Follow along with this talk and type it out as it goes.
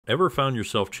Ever found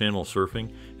yourself channel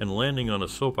surfing and landing on a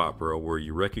soap opera where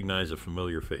you recognize a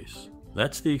familiar face?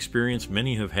 That's the experience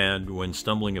many have had when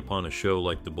stumbling upon a show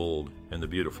like The Bold and the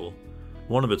Beautiful.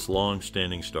 One of its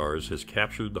long-standing stars has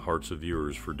captured the hearts of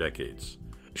viewers for decades.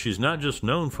 She's not just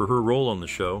known for her role on the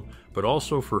show, but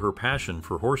also for her passion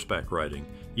for horseback riding,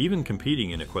 even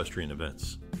competing in equestrian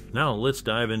events. Now let's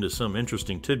dive into some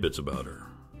interesting tidbits about her.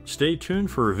 Stay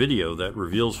tuned for a video that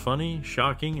reveals funny,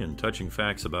 shocking, and touching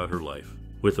facts about her life.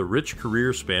 With a rich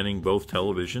career spanning both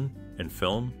television and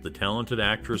film, the talented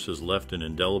actress has left an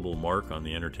indelible mark on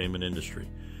the entertainment industry.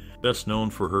 Best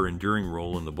known for her enduring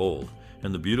role in The Bold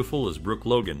and the Beautiful as Brooke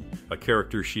Logan, a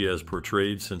character she has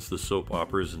portrayed since the soap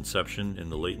opera's inception in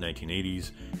the late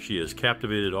 1980s, she has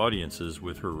captivated audiences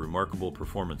with her remarkable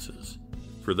performances.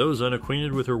 For those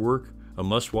unacquainted with her work, a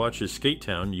must-watch is Skate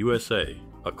Town, USA,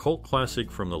 a cult classic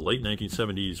from the late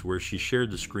 1970s where she shared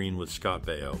the screen with Scott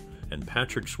Baio and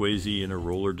Patrick Swayze in a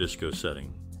roller disco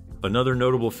setting. Another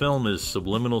notable film is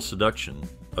Subliminal Seduction,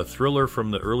 a thriller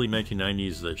from the early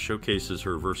 1990s that showcases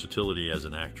her versatility as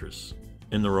an actress.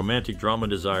 In the romantic drama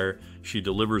Desire, she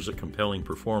delivers a compelling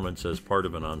performance as part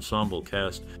of an ensemble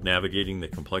cast navigating the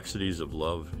complexities of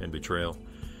love and betrayal.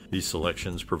 These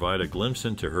selections provide a glimpse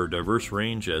into her diverse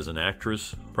range as an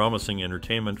actress, promising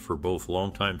entertainment for both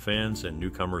longtime fans and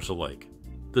newcomers alike.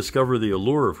 Discover the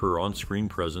allure of her on-screen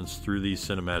presence through these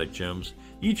cinematic gems,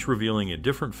 each revealing a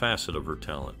different facet of her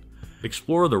talent.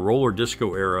 Explore the roller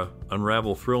disco era,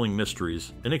 unravel thrilling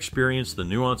mysteries, and experience the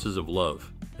nuances of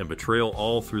love and betrayal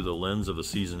all through the lens of a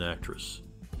seasoned actress.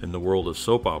 In the world of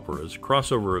soap operas,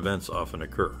 crossover events often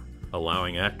occur,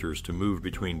 allowing actors to move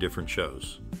between different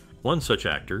shows. One such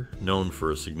actor, known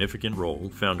for a significant role,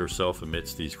 found herself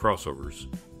amidst these crossovers.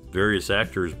 Various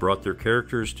actors brought their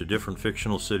characters to different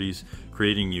fictional cities,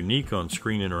 creating unique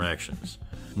on-screen interactions.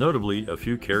 Notably, a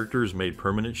few characters made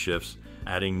permanent shifts,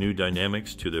 adding new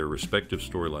dynamics to their respective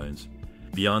storylines.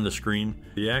 Beyond the screen,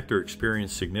 the actor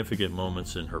experienced significant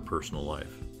moments in her personal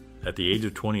life. At the age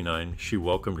of 29, she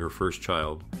welcomed her first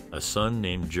child, a son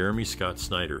named Jeremy Scott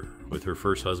Snyder, with her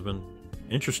first husband.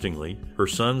 Interestingly, her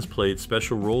sons played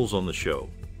special roles on the show,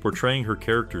 portraying her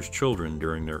character's children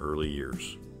during their early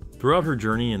years. Throughout her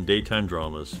journey in daytime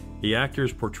dramas, the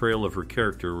actor's portrayal of her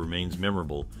character remains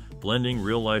memorable, blending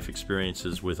real-life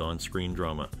experiences with on-screen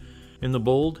drama. In The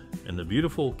Bold and the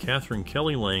Beautiful, Katherine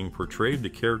Kelly Lang portrayed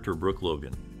the character Brooke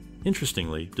Logan.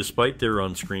 Interestingly, despite their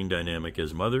on-screen dynamic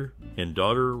as mother and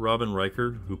daughter, Robin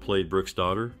Reichert, who played Brooke's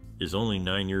daughter, is only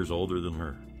 9 years older than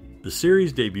her. The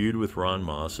series debuted with Ron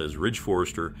Moss as Ridge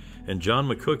Forrester, and John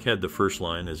McCook had the first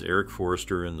line as Eric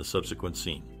Forrester in the subsequent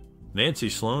scene. Nancy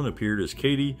Sloan appeared as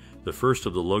Katie, the first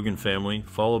of the Logan family,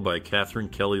 followed by Katherine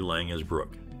Kelly Lang as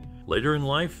Brooke. Later in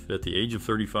life, at the age of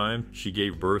 35, she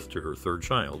gave birth to her third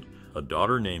child, a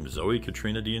daughter named Zoe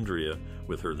Katrina D'Andrea,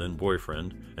 with her then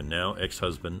boyfriend and now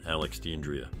ex-husband Alex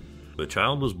D'Andrea. The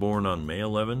child was born on May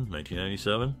 11,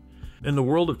 1997. In the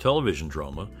world of television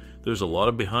drama, there's a lot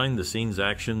of behind-the-scenes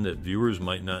action that viewers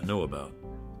might not know about.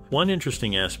 One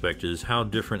interesting aspect is how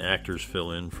different actors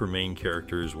fill in for main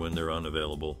characters when they're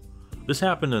unavailable. This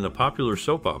happened in a popular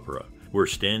soap opera, where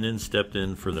stand-ins stepped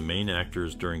in for the main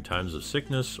actors during times of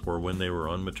sickness or when they were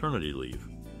on maternity leave.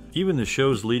 Even the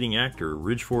show's leading actor,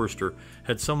 Ridge Forrester,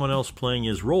 had someone else playing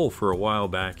his role for a while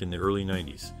back in the early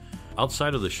 90s.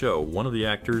 Outside of the show, one of the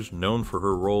actors, known for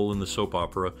her role in the soap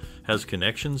opera, has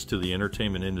connections to the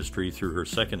entertainment industry through her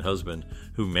second husband,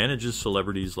 who manages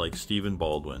celebrities like Stephen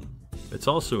Baldwin. It's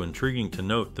also intriguing to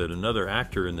note that another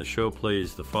actor in the show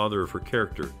plays the father of her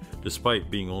character,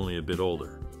 despite being only a bit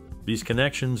older. These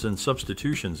connections and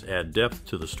substitutions add depth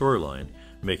to the storyline,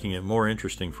 making it more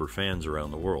interesting for fans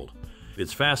around the world.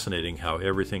 It's fascinating how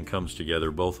everything comes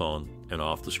together both on and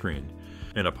off the screen.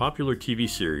 In a popular TV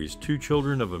series, two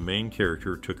children of a main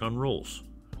character took on roles.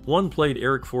 One played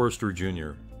Eric Forrester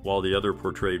Jr., while the other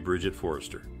portrayed Bridget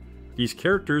Forrester. These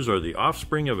characters are the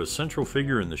offspring of a central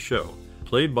figure in the show,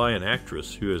 played by an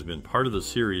actress who has been part of the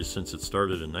series since it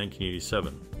started in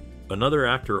 1987. Another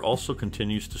actor also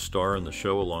continues to star in the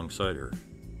show alongside her.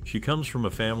 She comes from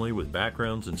a family with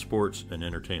backgrounds in sports and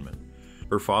entertainment.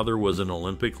 Her father was an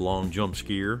Olympic long jump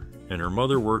skier, and her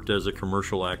mother worked as a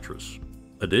commercial actress.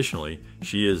 Additionally,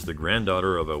 she is the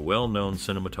granddaughter of a well-known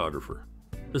cinematographer.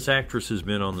 This actress has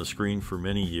been on the screen for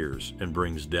many years and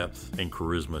brings depth and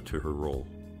charisma to her role.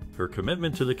 Her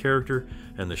commitment to the character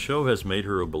and the show has made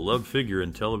her a beloved figure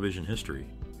in television history.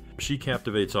 She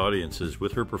captivates audiences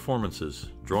with her performances,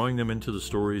 drawing them into the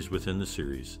stories within the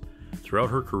series.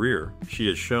 Throughout her career, she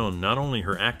has shown not only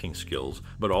her acting skills,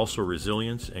 but also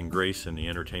resilience and grace in the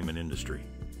entertainment industry.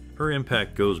 Her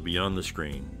impact goes beyond the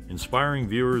screen, inspiring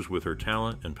viewers with her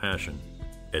talent and passion.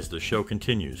 As the show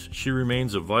continues, she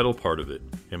remains a vital part of it,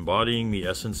 embodying the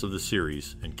essence of the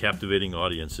series and captivating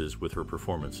audiences with her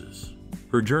performances.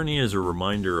 Her journey is a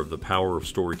reminder of the power of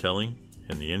storytelling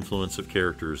and the influence of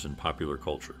characters in popular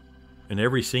culture. In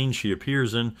every scene she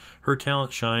appears in, her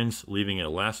talent shines, leaving a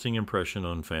lasting impression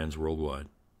on fans worldwide.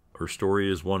 Her story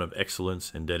is one of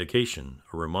excellence and dedication,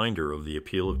 a reminder of the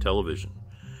appeal of television.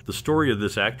 The story of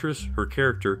this actress, her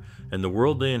character, and the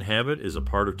world they inhabit is a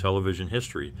part of television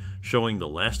history, showing the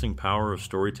lasting power of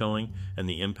storytelling and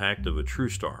the impact of a true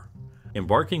star.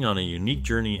 Embarking on a unique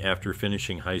journey after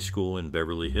finishing high school in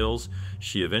Beverly Hills,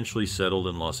 she eventually settled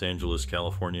in Los Angeles,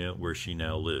 California, where she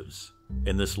now lives.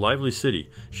 In this lively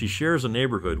city, she shares a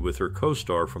neighborhood with her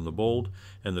co-star from The Bold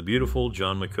and the beautiful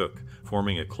John McCook,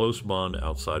 forming a close bond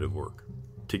outside of work.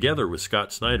 Together with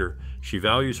Scott Snyder, she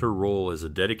values her role as a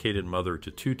dedicated mother to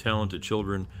two talented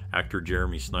children, actor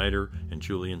Jeremy Snyder and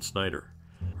Julian Snyder.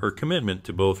 Her commitment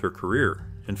to both her career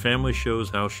and family shows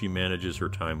how she manages her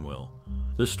time well.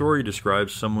 This story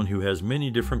describes someone who has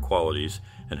many different qualities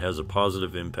and has a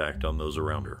positive impact on those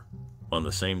around her. On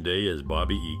the same day as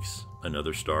Bobby Eakes,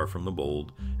 another star from The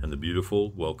Bold, and the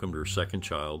beautiful welcomed her second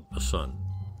child, a son.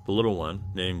 The little one,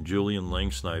 named Julian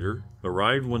Lang Snyder,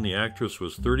 arrived when the actress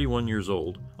was 31 years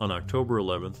old on October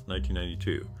 11,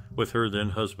 1992, with her then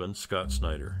husband, Scott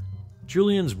Snyder.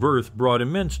 Julian's birth brought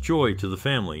immense joy to the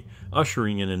family,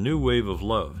 ushering in a new wave of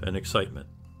love and excitement.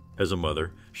 As a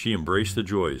mother, she embraced the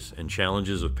joys and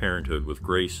challenges of parenthood with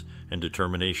grace and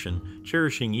determination,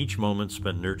 cherishing each moment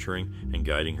spent nurturing and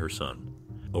guiding her son.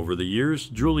 Over the years,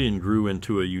 Julian grew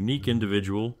into a unique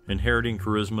individual, inheriting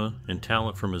charisma and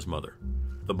talent from his mother.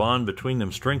 The bond between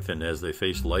them strengthened as they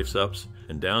faced life's ups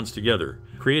and downs together,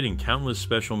 creating countless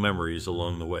special memories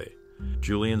along the way.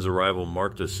 Julian's arrival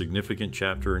marked a significant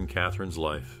chapter in Katherine's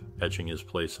life, etching his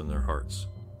place in their hearts.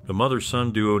 The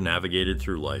mother-son duo navigated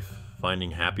through life,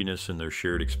 finding happiness in their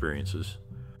shared experiences.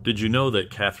 Did you know that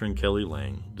Katherine Kelly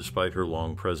Lang, despite her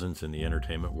long presence in the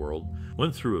entertainment world,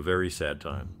 went through a very sad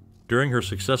time? During her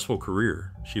successful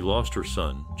career, she lost her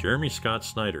son, Jeremy Scott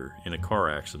Snyder, in a car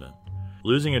accident.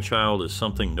 Losing a child is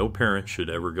something no parent should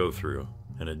ever go through,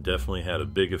 and it definitely had a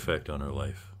big effect on her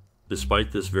life.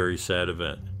 Despite this very sad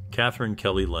event, Katherine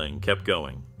Kelly Lang kept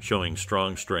going, showing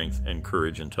strong strength and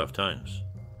courage in tough times.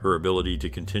 Her ability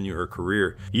to continue her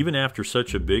career, even after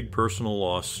such a big personal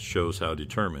loss, shows how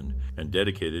determined and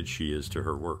dedicated she is to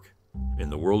her work. In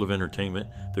the world of entertainment,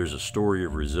 there's a story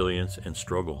of resilience and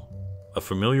struggle. A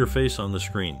familiar face on the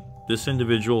screen, this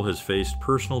individual has faced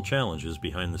personal challenges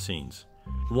behind the scenes.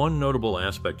 One notable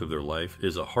aspect of their life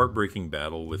is a heartbreaking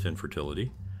battle with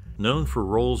infertility. Known for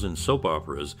roles in soap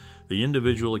operas, the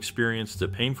individual experienced the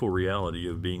painful reality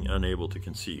of being unable to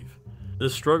conceive.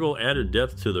 This struggle added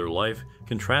depth to their life,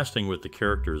 contrasting with the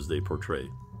characters they portrayed.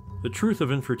 The truth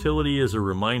of infertility is a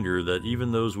reminder that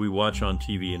even those we watch on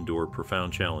TV endure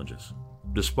profound challenges.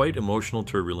 Despite emotional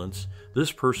turbulence,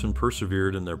 this person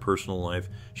persevered in their personal life,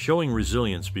 showing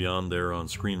resilience beyond their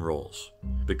on-screen roles.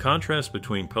 The contrast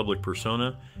between public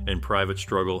persona and private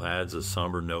struggle adds a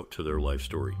somber note to their life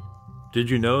story. Did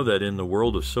you know that in the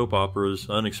world of soap operas,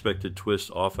 unexpected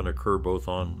twists often occur both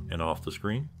on and off the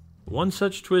screen? One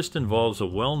such twist involves a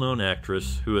well-known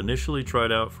actress who initially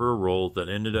tried out for a role that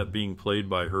ended up being played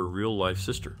by her real-life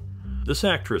sister. This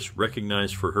actress,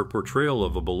 recognized for her portrayal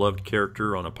of a beloved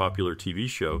character on a popular TV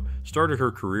show, started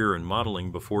her career in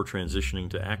modeling before transitioning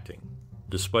to acting.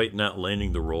 Despite not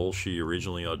landing the role she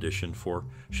originally auditioned for,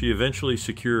 she eventually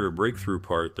secured a breakthrough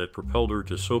part that propelled her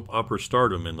to soap opera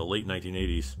stardom in the late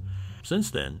 1980s. Since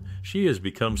then, she has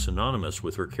become synonymous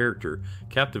with her character,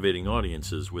 captivating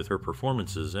audiences with her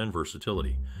performances and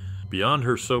versatility. Beyond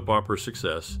her soap opera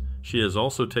success, she has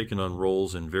also taken on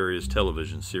roles in various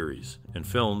television series and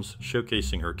films,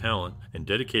 showcasing her talent and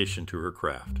dedication to her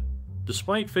craft.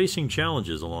 Despite facing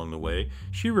challenges along the way,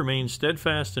 she remains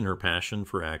steadfast in her passion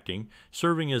for acting,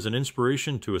 serving as an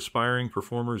inspiration to aspiring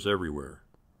performers everywhere.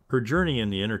 Her journey in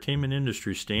the entertainment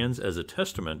industry stands as a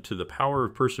testament to the power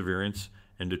of perseverance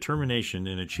and determination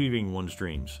in achieving one's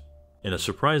dreams. In a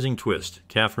surprising twist,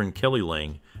 Katherine Kelly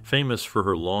Lang, famous for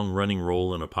her long-running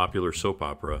role in a popular soap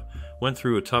opera, went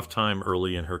through a tough time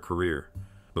early in her career.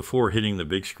 Before hitting the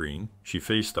big screen, she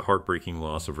faced the heartbreaking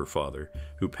loss of her father,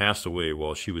 who passed away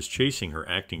while she was chasing her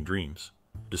acting dreams.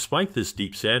 Despite this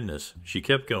deep sadness, she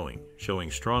kept going,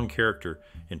 showing strong character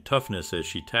and toughness as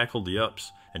she tackled the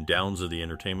ups and downs of the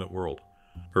entertainment world.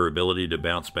 Her ability to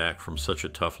bounce back from such a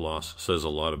tough loss says a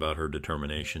lot about her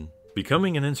determination,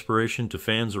 becoming an inspiration to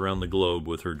fans around the globe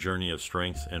with her journey of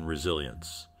strength and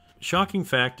resilience. Shocking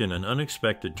fact and an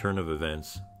unexpected turn of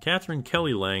events, Katherine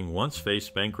Kelly Lang once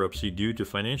faced bankruptcy due to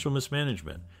financial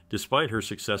mismanagement, despite her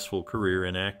successful career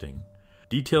in acting.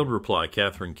 Detailed reply: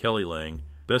 Katherine Kelly Lang,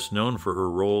 best known for her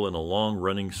role in a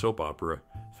long-running soap opera,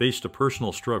 faced a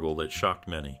personal struggle that shocked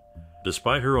many.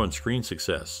 Despite her on-screen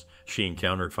success, she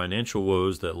encountered financial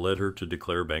woes that led her to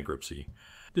declare bankruptcy.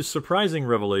 This surprising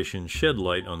revelation shed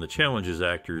light on the challenges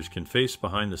actors can face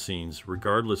behind the scenes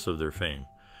regardless of their fame.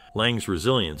 Lang's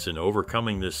resilience in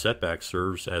overcoming this setback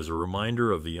serves as a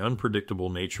reminder of the unpredictable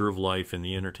nature of life in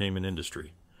the entertainment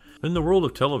industry. In the world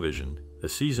of television, a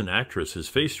seasoned actress has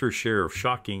faced her share of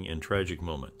shocking and tragic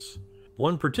moments.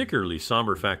 One particularly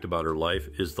somber fact about her life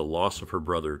is the loss of her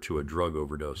brother to a drug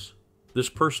overdose. This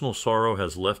personal sorrow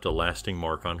has left a lasting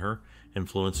mark on her,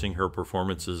 influencing her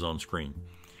performances on screen.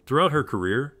 Throughout her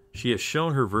career, she has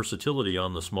shown her versatility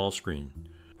on the small screen.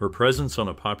 Her presence on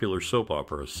a popular soap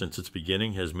opera since its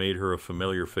beginning has made her a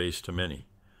familiar face to many.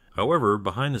 However,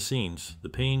 behind the scenes, the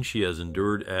pain she has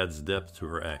endured adds depth to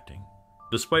her acting.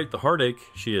 Despite the heartache,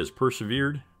 she has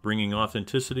persevered, bringing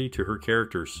authenticity to her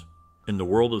characters. In the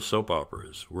world of soap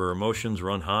operas, where emotions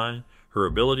run high, her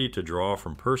ability to draw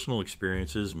from personal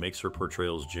experiences makes her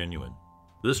portrayals genuine.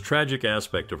 This tragic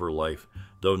aspect of her life,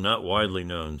 though not widely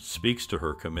known, speaks to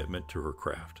her commitment to her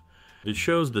craft. It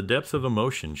shows the depth of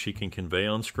emotion she can convey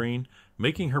on screen,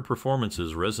 making her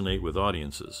performances resonate with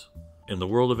audiences. In the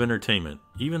world of entertainment,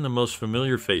 even the most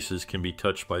familiar faces can be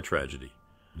touched by tragedy.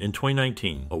 In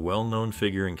 2019, a well-known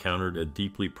figure encountered a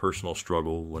deeply personal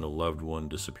struggle when a loved one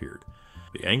disappeared.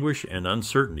 The anguish and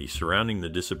uncertainty surrounding the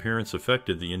disappearance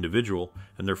affected the individual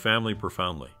and their family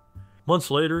profoundly.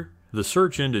 Months later, the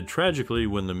search ended tragically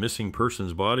when the missing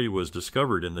person's body was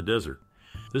discovered in the desert.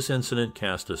 This incident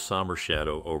cast a somber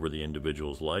shadow over the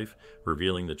individual's life,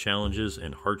 revealing the challenges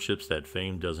and hardships that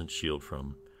fame doesn't shield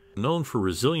from. Known for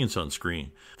resilience on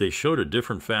screen, they showed a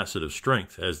different facet of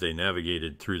strength as they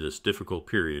navigated through this difficult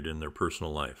period in their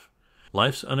personal life.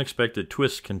 Life's unexpected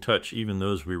twists can touch even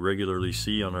those we regularly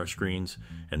see on our screens,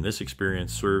 and this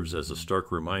experience serves as a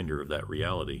stark reminder of that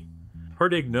reality.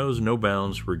 Heartache knows no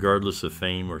bounds, regardless of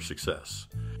fame or success.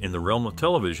 In the realm of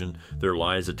television, there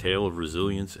lies a tale of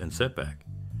resilience and setback.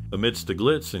 Amidst the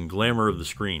glitz and glamour of the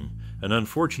screen, an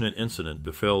unfortunate incident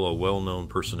befell a well-known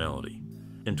personality.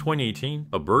 In 2018,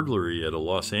 a burglary at a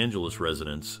Los Angeles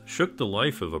residence shook the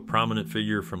life of a prominent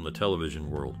figure from the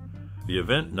television world. The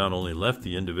event not only left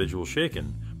the individual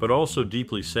shaken, but also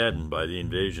deeply saddened by the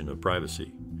invasion of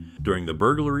privacy. During the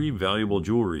burglary, valuable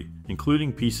jewelry,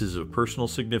 including pieces of personal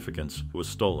significance, was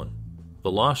stolen.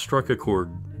 The loss struck a chord,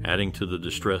 adding to the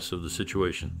distress of the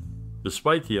situation.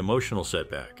 Despite the emotional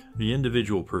setback, the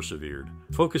individual persevered,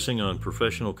 focusing on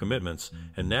professional commitments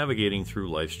and navigating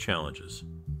through life's challenges.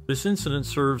 This incident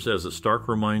serves as a stark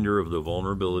reminder of the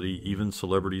vulnerability even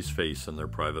celebrities face in their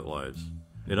private lives.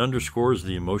 It underscores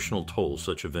the emotional toll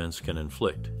such events can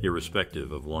inflict,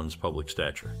 irrespective of one's public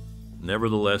stature.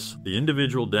 Nevertheless, the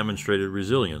individual demonstrated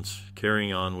resilience,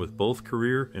 carrying on with both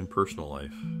career and personal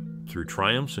life. Through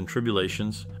triumphs and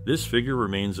tribulations, this figure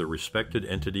remains a respected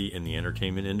entity in the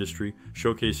entertainment industry,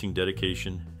 showcasing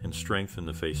dedication and strength in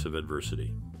the face of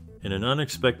adversity. In an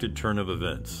unexpected turn of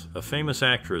events, a famous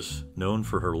actress, known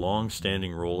for her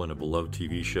long-standing role in a beloved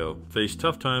TV show, faced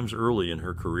tough times early in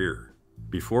her career.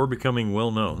 Before becoming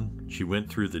well-known, she went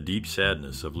through the deep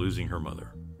sadness of losing her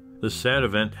mother. This sad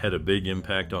event had a big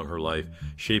impact on her life,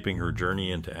 shaping her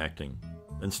journey into acting.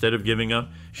 Instead of giving up,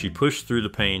 she pushed through the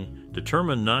pain,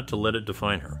 determined not to let it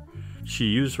define her. She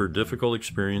used her difficult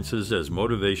experiences as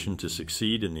motivation to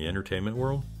succeed in the entertainment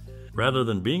world. Rather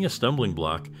than being a stumbling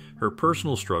block, her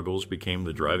personal struggles became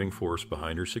the driving force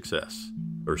behind her success.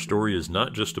 Her story is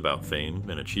not just about fame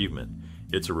and achievement.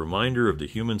 It's a reminder of the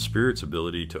human spirit's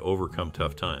ability to overcome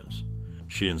tough times.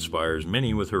 She inspires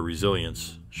many with her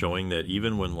resilience, showing that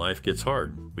even when life gets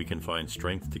hard, we can find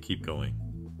strength to keep going.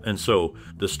 And so,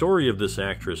 the story of this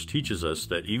actress teaches us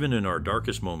that even in our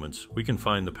darkest moments, we can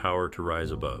find the power to rise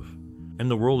above. In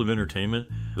the world of entertainment,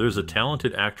 there's a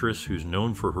talented actress who's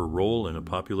known for her role in a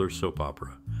popular soap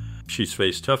opera. She's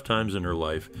faced tough times in her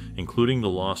life, including the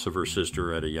loss of her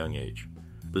sister at a young age.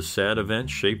 This sad event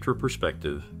shaped her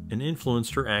perspective and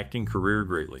influenced her acting career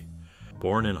greatly.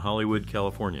 Born in Hollywood,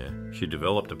 California, she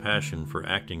developed a passion for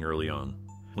acting early on.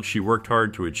 She worked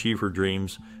hard to achieve her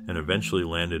dreams and eventually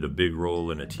landed a big role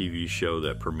in a TV show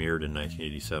that premiered in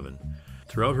 1987.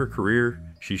 Throughout her career,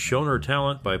 she's shown her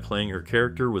talent by playing her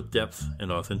character with depth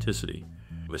and authenticity.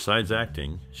 Besides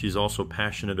acting, she's also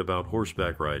passionate about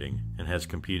horseback riding and has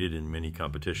competed in many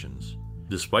competitions.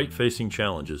 Despite facing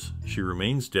challenges, she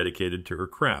remains dedicated to her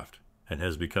craft and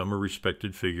has become a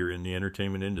respected figure in the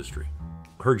entertainment industry.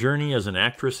 Her journey as an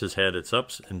actress has had its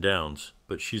ups and downs,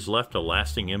 but she's left a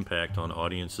lasting impact on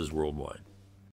audiences worldwide.